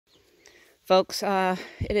folks.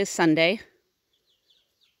 It is Sunday,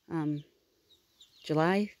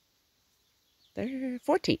 July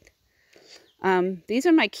 14th. These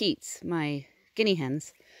are my Keats, my guinea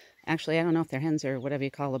hens. Actually, I don't know if they're hens or whatever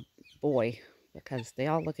you call a boy, because they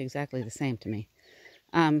all look exactly the same to me.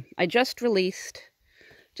 I just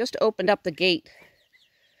opened up the gate.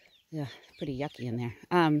 Yeah, pretty yucky in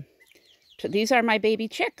there. These are my baby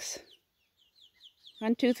chicks.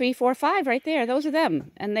 1, 2, 3, 4, 5 right there. Those are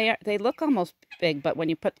them. And they look almost big, but when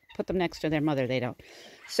you put them next to their mother, they don't.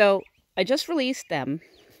 So I just released them.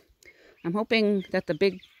 I'm hoping that the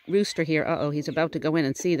big rooster here, he's about to go in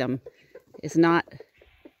and see them, is not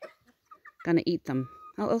going to eat them.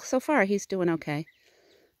 Oh, so far he's doing okay.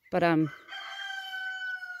 But I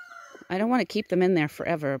don't want to keep them in there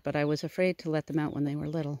forever, but I was afraid to let them out when they were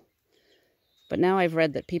little. But now I've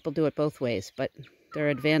read that people do it both ways, but there are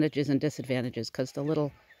advantages and disadvantages because the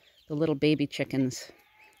little baby chickens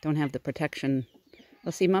don't have the protection.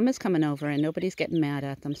 Well, see, Mom is coming over and nobody's getting mad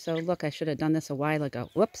at them. So look, I should have done this a while ago.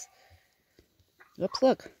 Whoops. Whoops,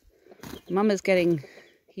 look. Mom is getting,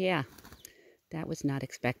 yeah, that was not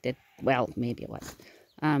expected. Well, maybe it was.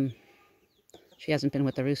 She hasn't been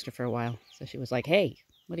with the rooster for a while. So she was like, hey,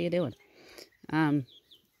 what are you doing?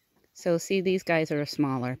 So see, these guys are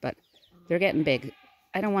smaller, but they're getting big.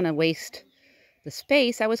 I don't want to waste the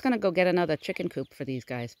space. I was going to go get another chicken coop for these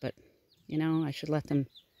guys, but, you know, I should let them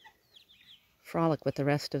frolic with the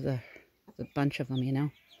rest of the bunch of them, you know.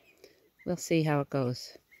 We'll see how it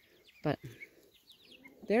goes. But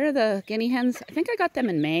they're the guinea hens. I think I got them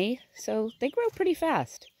in May, so they grow pretty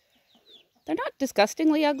fast. They're not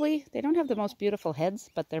disgustingly ugly. They don't have the most beautiful heads,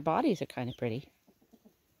 but their bodies are kind of pretty.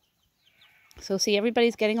 So see,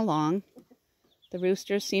 everybody's getting along. The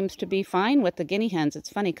rooster seems to be fine with the guinea hens. It's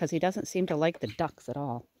funny because he doesn't seem to like the ducks at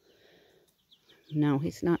all. No,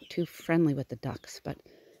 he's not too friendly with the ducks. But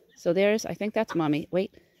so I think that's Mommy.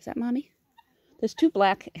 Wait, is that Mommy? There's 2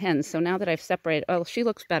 black hens. So now that I've separated, oh, she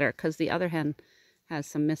looks better because the other hen has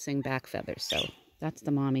some missing back feathers. So that's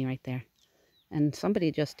the Mommy right there. And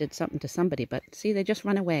somebody just did something to somebody. But see, they just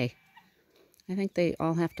run away. I think they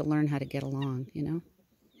all have to learn how to get along, you know.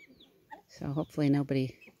 So hopefully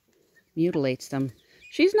nobody mutilates them.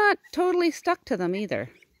 She's not totally stuck to them either.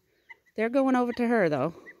 They're going over to her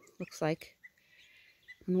though, looks like.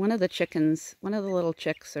 And one of the little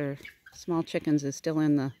chicks or small chickens is still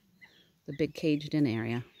in the big caged in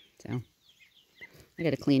area. So I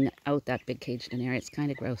gotta clean out that big caged in area. It's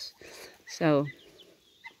kind of gross. So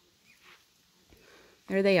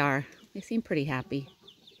there they are. They seem pretty happy.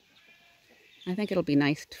 I think it'll be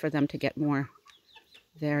nice for them to get more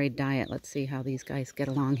varied diet. Let's see how these guys get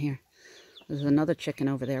along here. There's another chicken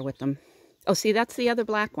over there with them. Oh, see, that's the other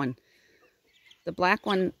black one. The black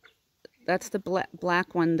one, that's the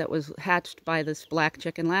black one that was hatched by this black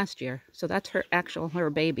chicken last year. So that's her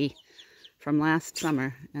baby from last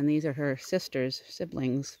summer. And these are her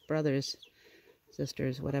siblings, brothers,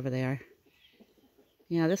 sisters, whatever they are.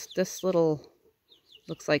 Yeah, this little,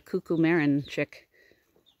 looks like cuckoo marron chick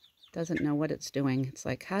doesn't know what it's doing. It's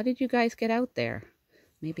like, how did you guys get out there?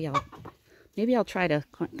 Maybe I'll try to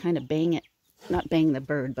kind of bang it. Not bang the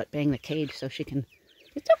bird, but bang the cage so she can...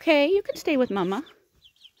 It's okay, you can stay with Mama.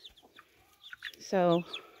 So,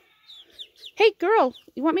 hey girl,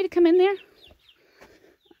 you want me to come in there?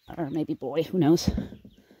 Or maybe boy, who knows.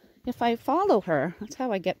 If I follow her, that's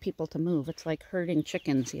how I get people to move. It's like herding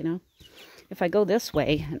chickens, you know. If I go this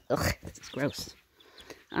way, and ugh, this is gross.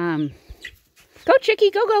 Go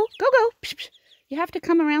chickie, go, go, go, go. Psh, psh. You have to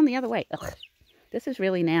come around the other way. Ugh, this is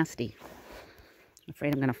really nasty. I'm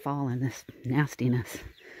afraid I'm going to fall in this nastiness.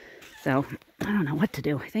 So, I don't know what to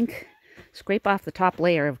do. I think scrape off the top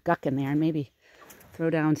layer of guck in there and maybe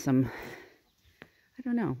throw down some, I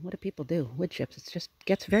don't know, what do people do? Wood chips. It just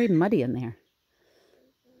gets very muddy in there.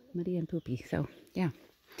 Muddy and poopy. So, yeah.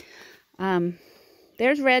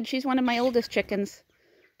 There's Red. She's one of my oldest chickens.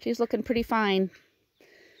 She's looking pretty fine.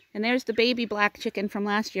 And there's the baby black chicken from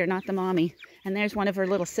last year, not the mommy. And there's one of her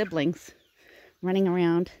little siblings running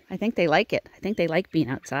around. I think they like it. I think they like being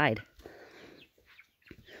outside.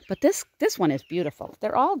 But this one is beautiful.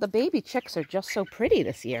 The baby chicks are just so pretty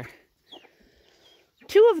this year.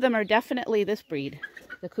 2 of them are definitely this breed,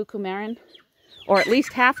 the cuckoo marron, or at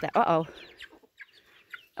least half that. Oh,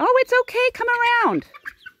 it's okay. Come around.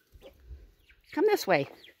 Come this way.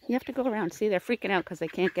 You have to go around. See, they're freaking out because they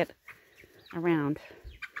can't get around.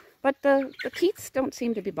 But the Keats don't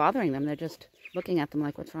seem to be bothering them. They're just looking at them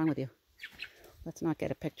like, what's wrong with you? Let's not get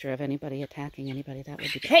a picture of anybody attacking anybody. That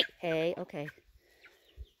would be... Hey, okay.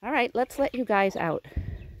 All right, let's let you guys out.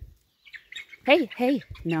 Hey,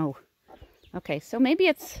 no. Okay, so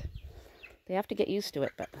maybe They have to get used to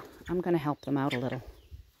it, but I'm going to help them out a little.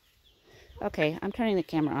 Okay, I'm turning the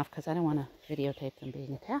camera off because I don't want to videotape them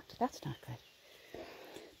being attacked. That's not good.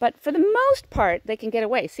 But for the most part, they can get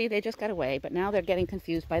away. See, they just got away, but now they're getting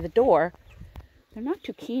confused by the door. They're not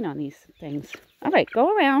too keen on these things. All right,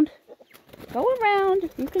 go around. Go around.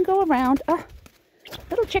 You can go around. Ah,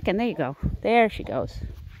 little chicken, there you go. There she goes.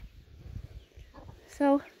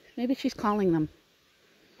 So, maybe she's calling them.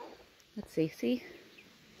 Let's see, see?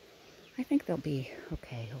 I think they'll be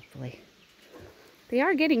okay, hopefully. They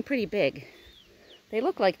are getting pretty big. They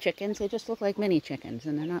look like chickens, they just look like mini chickens,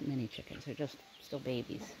 and they're not mini chickens, they're just still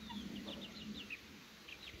babies.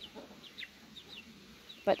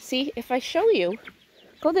 But see, if I show you,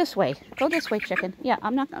 go this way, chicken. Yeah,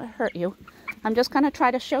 I'm not going to hurt you. I'm just going to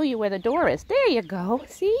try to show you where the door is. There you go,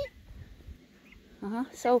 see?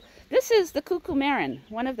 So this is the cuckoo marin,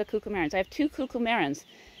 one of the cuckoo marins. I have 2 cuckoo marins,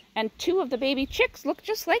 and 2 of the baby chicks look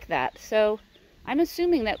just like that. So I'm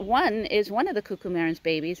assuming that one is one of the cuckoo marin's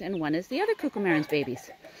babies and one is the other cuckoo marin's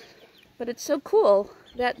babies. But it's so cool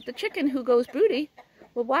that the chicken who goes broody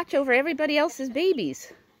will watch over everybody else's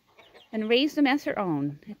babies and raise them as her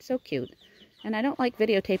own. It's so cute. And I don't like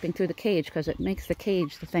videotaping through the cage because it makes the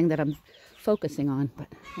cage the thing that I'm focusing on. But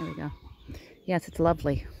here we go. Yes, it's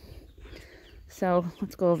lovely. So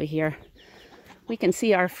let's go over here. We can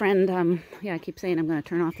see our friend, yeah, I keep saying I'm going to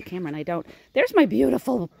turn off the camera and I don't. There's my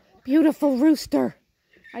beautiful, beautiful rooster.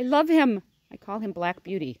 I love him. I call him Black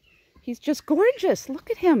Beauty. He's just gorgeous. Look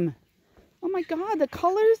at him. Oh my God, the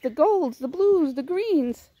colors, the golds, the blues, the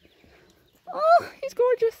greens. Oh, he's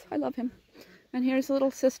gorgeous. I love him. And here's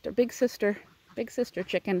little sister, big sister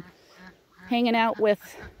chicken hanging out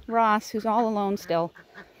with Ross, who's all alone still.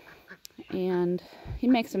 And he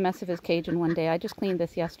makes a mess of his cage in one day. I just cleaned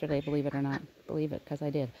this yesterday, believe it or not. Believe it, because I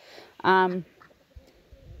did.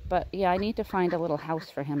 But yeah, I need to find a little house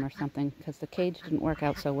for him or something, because the cage didn't work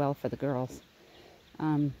out so well for the girls.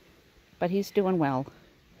 But he's doing well.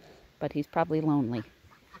 But he's probably lonely.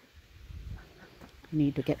 I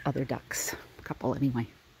need to get other ducks. A couple anyway.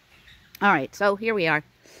 All right, so here we are.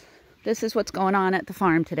 This is what's going on at the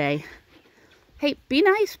farm today. Hey, be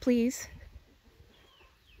nice, please.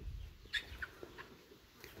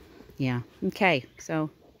 Yeah, okay, so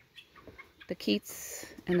the Keats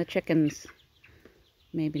and the chickens,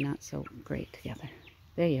 maybe not so great together.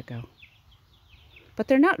 There you go. But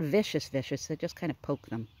they're not vicious, they just kind of poke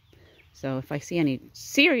them. So if I see any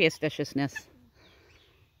serious viciousness,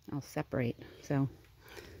 I'll separate. So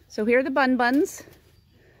here are the bun buns.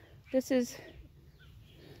 This is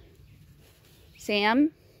Sam.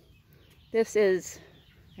 This is,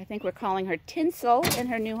 I think we're calling her Tinsel in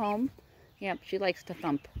her new home. Yep, she likes to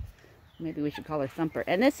thump. Maybe we should call her Thumper.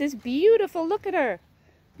 And this is beautiful. Look at her.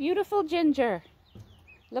 Beautiful Ginger.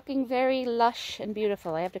 Looking very lush and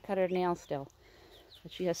beautiful. I have to cut her nails still.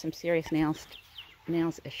 But she has some serious nails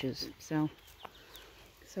issues. So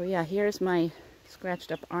yeah, here's my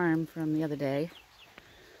scratched up arm from the other day.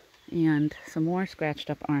 And some more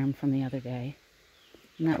scratched up arm from the other day.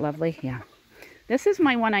 Isn't that lovely? Yeah. This is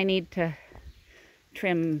my one I need to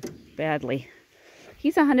trim badly.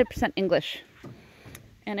 He's 100% English.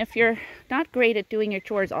 And if you're not great at doing your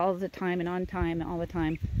chores all the time and on time all the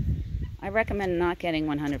time, I recommend not getting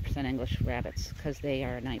 100% English rabbits because they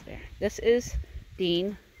are a nightmare. This is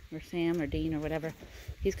Dean, or Sam, or Dean, or whatever.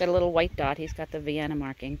 He's got a little white dot. He's got the Vienna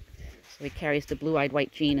marking. So he carries the blue-eyed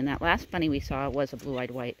white gene. And that last bunny we saw was a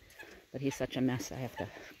blue-eyed white. But he's such a mess, I have to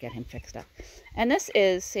get him fixed up. And this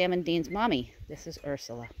is Sam and Dean's mommy. This is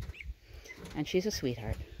Ursula. And she's a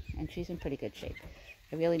sweetheart. And she's in pretty good shape.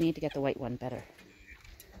 I really need to get the white one better.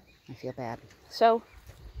 I feel bad. So,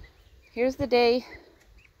 here's the day,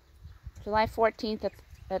 July 14th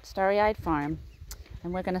at Starry-Eyed Farm.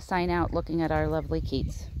 And we're going to sign out looking at our lovely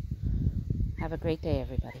Keats. Have a great day,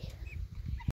 everybody.